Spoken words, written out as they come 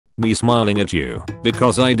Me smiling at you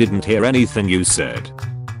because I didn't hear anything you said.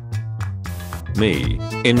 Me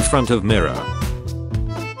in front of mirror.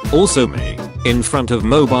 Also me in front of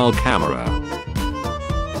mobile camera.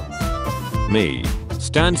 Me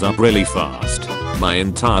stands up really fast. My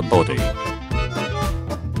entire body.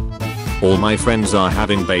 All my friends are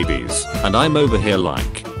having babies and I'm over here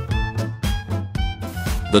like.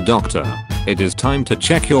 The doctor. It is time to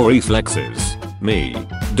check your reflexes. Me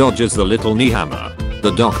dodges the little knee hammer.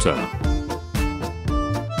 The doctor.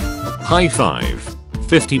 High five.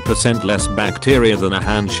 50% less bacteria than a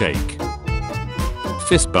handshake.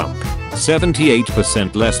 Fist bump.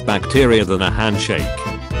 78% less bacteria than a handshake.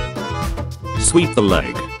 Sweep the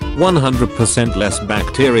leg. 100% less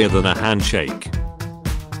bacteria than a handshake.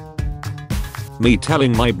 Me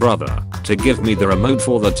telling my brother to give me the remote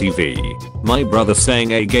for the TV. My brother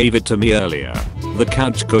saying I gave it to me earlier. The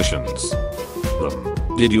couch cushions.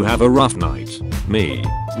 Did you have a rough night? Me.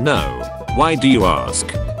 No. Why do you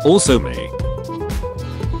ask? Also me.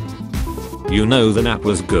 You know the nap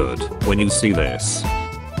was good when you see this.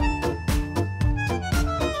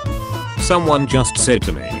 Someone just said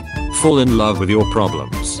to me, fall in love with your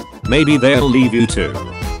problems. Maybe they'll leave you too.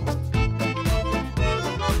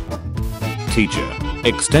 Teacher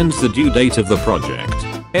extends the due date of the project.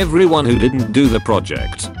 Everyone who didn't do the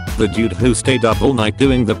project. The dude who stayed up all night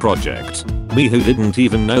doing the project. Me who didn't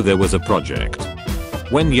even know there was a project.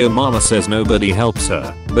 When your mama says nobody helps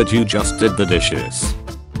her, but you just did the dishes.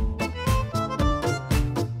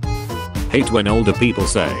 Hate when older people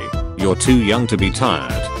say, you're too young to be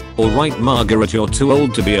tired. Alright Margaret, you're too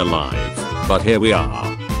old to be alive. But here we are.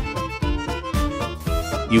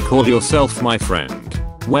 You call yourself my friend.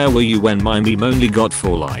 Where were you when my meme only got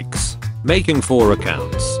 4 likes? Making 4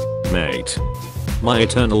 accounts. Mate. My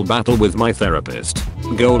eternal battle with my therapist.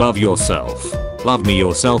 Go love yourself. Love me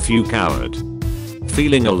yourself, you coward.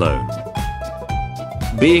 Feeling alone.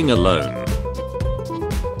 Being alone.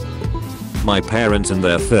 My parents in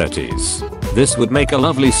their 30s. This would make a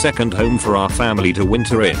lovely second home for our family to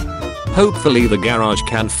winter in. Hopefully the garage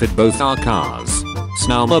can fit both our cars.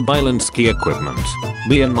 Snowmobile and ski equipment.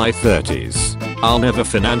 Me in my 30s. I'll never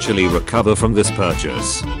financially recover from this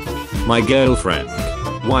purchase. My girlfriend.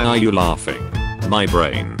 Why are you laughing? My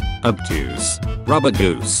brain. Obtuse. Rubber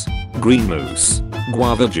goose. Green moose.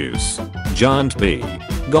 Guava juice. Giant bee.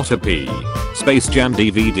 Gotta pee. Space Jam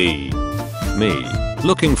DVD. Me.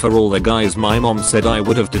 Looking for all the guys my mom said I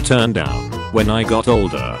would have to turn down when I got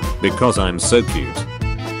older because I'm so cute.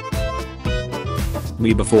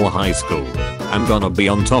 Me before high school. I'm gonna be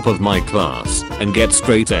on top of my class and get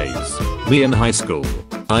straight A's. Me in high school.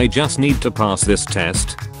 I just need to pass this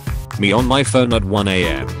test. Me on my phone at 1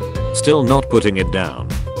 AM. Still not putting it down.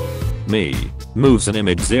 Me moves an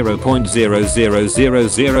image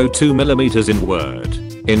 0.00002 millimeters in Word.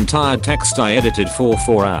 Entire text I edited for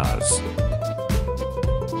 4 hours.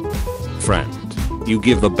 Friend. You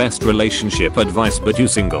give the best relationship advice but you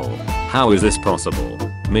single. How is this possible?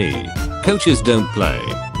 Me. Coaches don't play.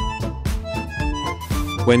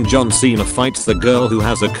 When John Cena fights the girl who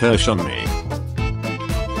has a crush on me.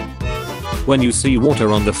 When you see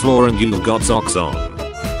water on the floor and you've got socks on.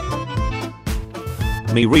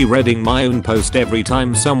 Me rereading my own post every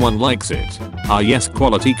time someone likes it. Ah yes,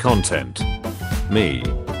 quality content. Me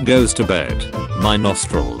goes to bed. My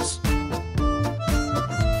nostrils.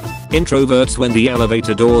 Introverts when the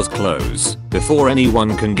elevator doors close before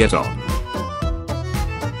anyone can get on.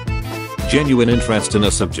 Genuine interest in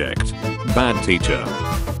a subject. Bad teacher.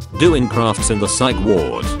 Doing crafts in the psych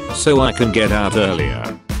ward so I can get out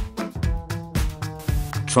earlier.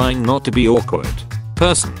 Trying not to be awkward.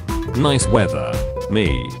 Person. Nice weather.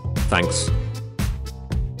 Me. Thanks.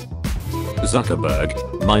 Zuckerberg.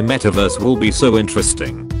 My metaverse will be so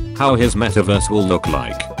interesting. How his metaverse will look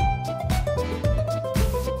like.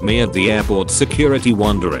 Me at the airport security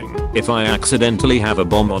wondering if I accidentally have a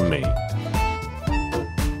bomb on me.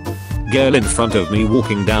 Girl in front of me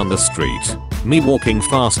walking down the street. Me walking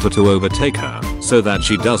faster to overtake her so that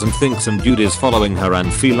she doesn't think some dude is following her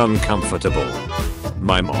and feel uncomfortable.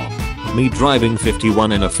 My mom. Me driving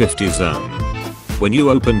 51 in a 50 zone. When you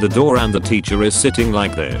open the door and the teacher is sitting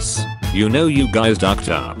like this, you know you guys ducked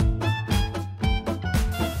up.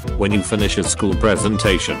 When you finish a school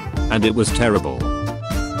presentation and it was terrible.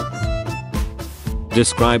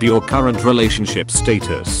 Describe your current relationship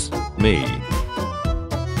status. Me.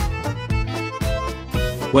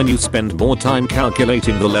 When you spend more time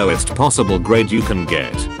calculating the lowest possible grade you can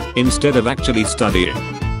get instead of actually studying.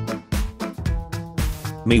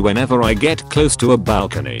 Me whenever I get close to a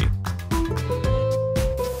balcony.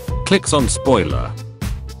 Clicks on spoiler.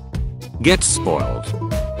 Gets spoiled.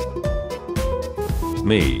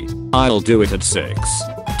 Me. I'll do it at 6.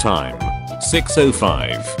 Time.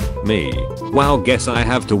 6:05. Me. Wow, guess I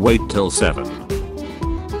have to wait till 7.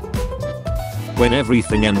 When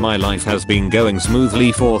everything in my life has been going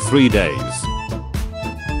smoothly for 3 days.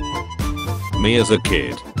 Me as a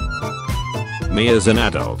kid. Me as an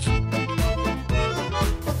adult.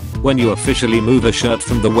 When you officially move a shirt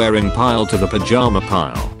from the wearing pile to the pajama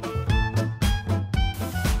pile.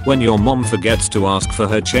 When your mom forgets to ask for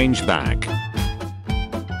her change back.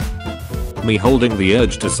 Me holding the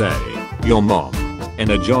urge to say, your mom, in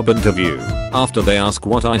a job interview, after they ask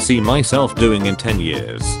what I see myself doing in 10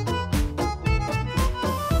 years.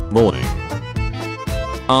 Morning.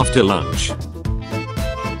 After lunch.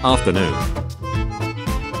 Afternoon.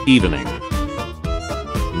 Evening.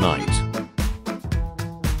 Night.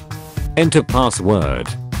 Enter password.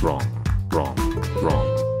 Wrong. Wrong. Wrong.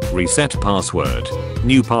 Reset password.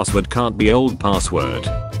 New password can't be old password.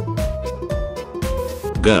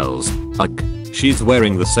 Girls. Ugh. She's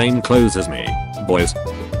wearing the same clothes as me. Boys.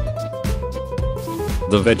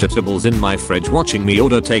 The vegetables in my fridge watching me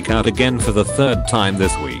order takeout again for the 3rd time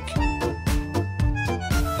this week.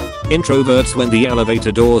 Introverts when the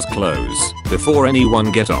elevator doors close before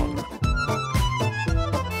anyone get on.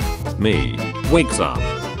 Me. Wakes up.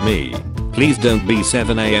 Me. Please don't be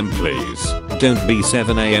 7 AM please. Don't be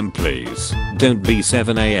 7 AM please. Don't be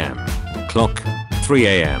 7 AM. Clock. 3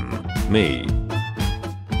 AM. Me.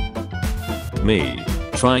 Me.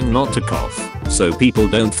 Trying not to cough so people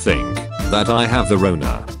don't think that I have the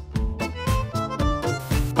Rona.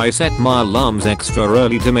 I set my alarms extra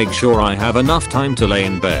early to make sure I have enough time to lay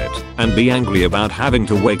in bed and be angry about having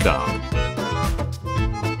to wake up.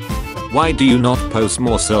 Why do you not post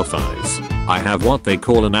more selfies? I have what they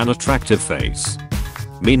call an unattractive face.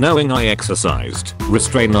 Me knowing I exercised,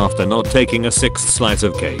 restrain after not taking a 6th slice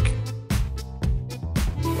of cake.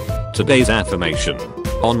 Today's affirmation.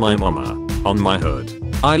 On my mama. On my hood.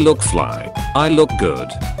 I look fly. I look good.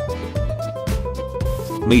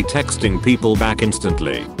 Me texting people back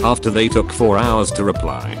instantly after they took 4 hours to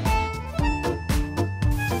reply.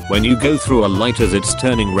 When you go through a light as it's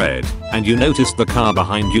turning red and you notice the car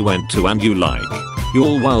behind you went to and you like,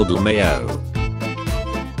 you'll wild mayo.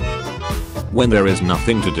 When there is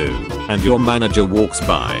nothing to do and your manager walks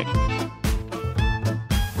by.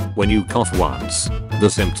 When you cough once, the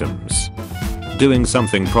symptoms. Doing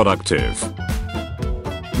something productive.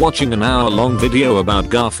 Watching an hour-long video about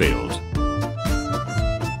Garfield.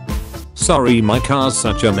 Sorry, my car's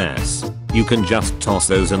such a mess. You can just toss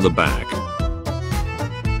those in the back.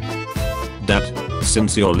 Dad,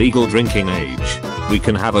 since you're legal drinking age, we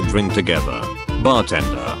can have a drink together.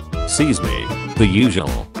 Bartender sees me. The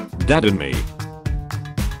usual. Dad and me.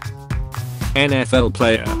 NFL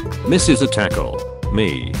player misses a tackle.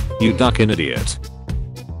 Me. You ducking idiot.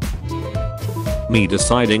 Me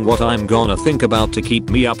deciding what I'm gonna think about to keep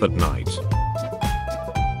me up at night.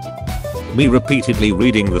 Me repeatedly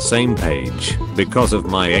reading the same page because of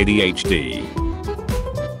my ADHD.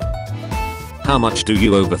 How much do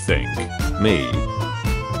you overthink? Me.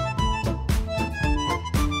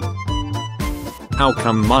 How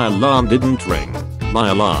come my alarm didn't ring? My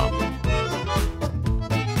alarm.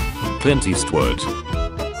 Clint Eastwood.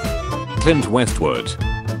 Clint Westwood.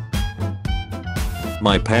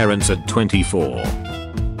 My parents at 24.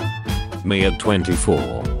 Me at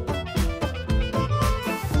 24.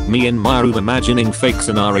 Me in my room imagining fake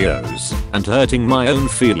scenarios and hurting my own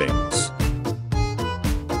feelings.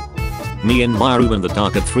 Me in my room in the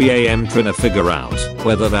dark at 3 AM trying to figure out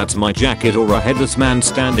whether that's my jacket or a headless man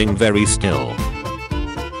standing very still.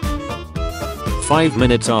 5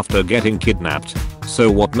 minutes after getting kidnapped. So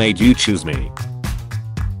what made you choose me?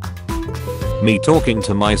 Me talking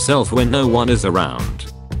to myself when no one is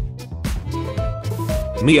around.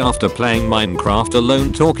 Me after playing Minecraft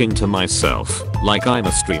alone talking to myself like I'm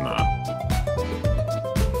a streamer.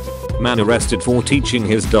 Man arrested for teaching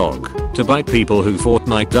his dog to bite people who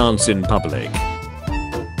Fortnite dance in public.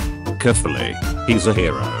 Carefully, he's a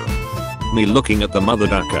hero. Me looking at the mother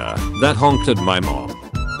ducker that honked at my mom.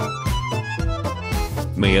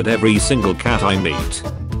 Me at every single cat I meet.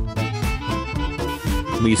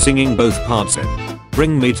 Me singing both parts in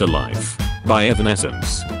Bring Me to Life by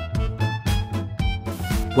Evanescence.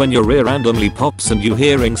 When your ear randomly pops and you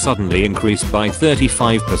hearing suddenly increased by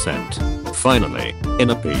 35%. Finally,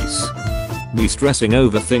 in a piece. Me stressing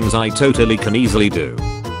over things I totally can easily do.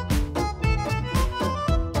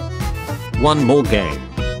 One more game.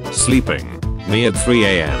 Sleeping. Me at 3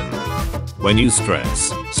 AM. When you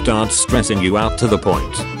stress, starts stressing you out to the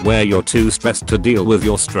point where you're too stressed to deal with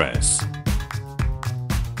your stress.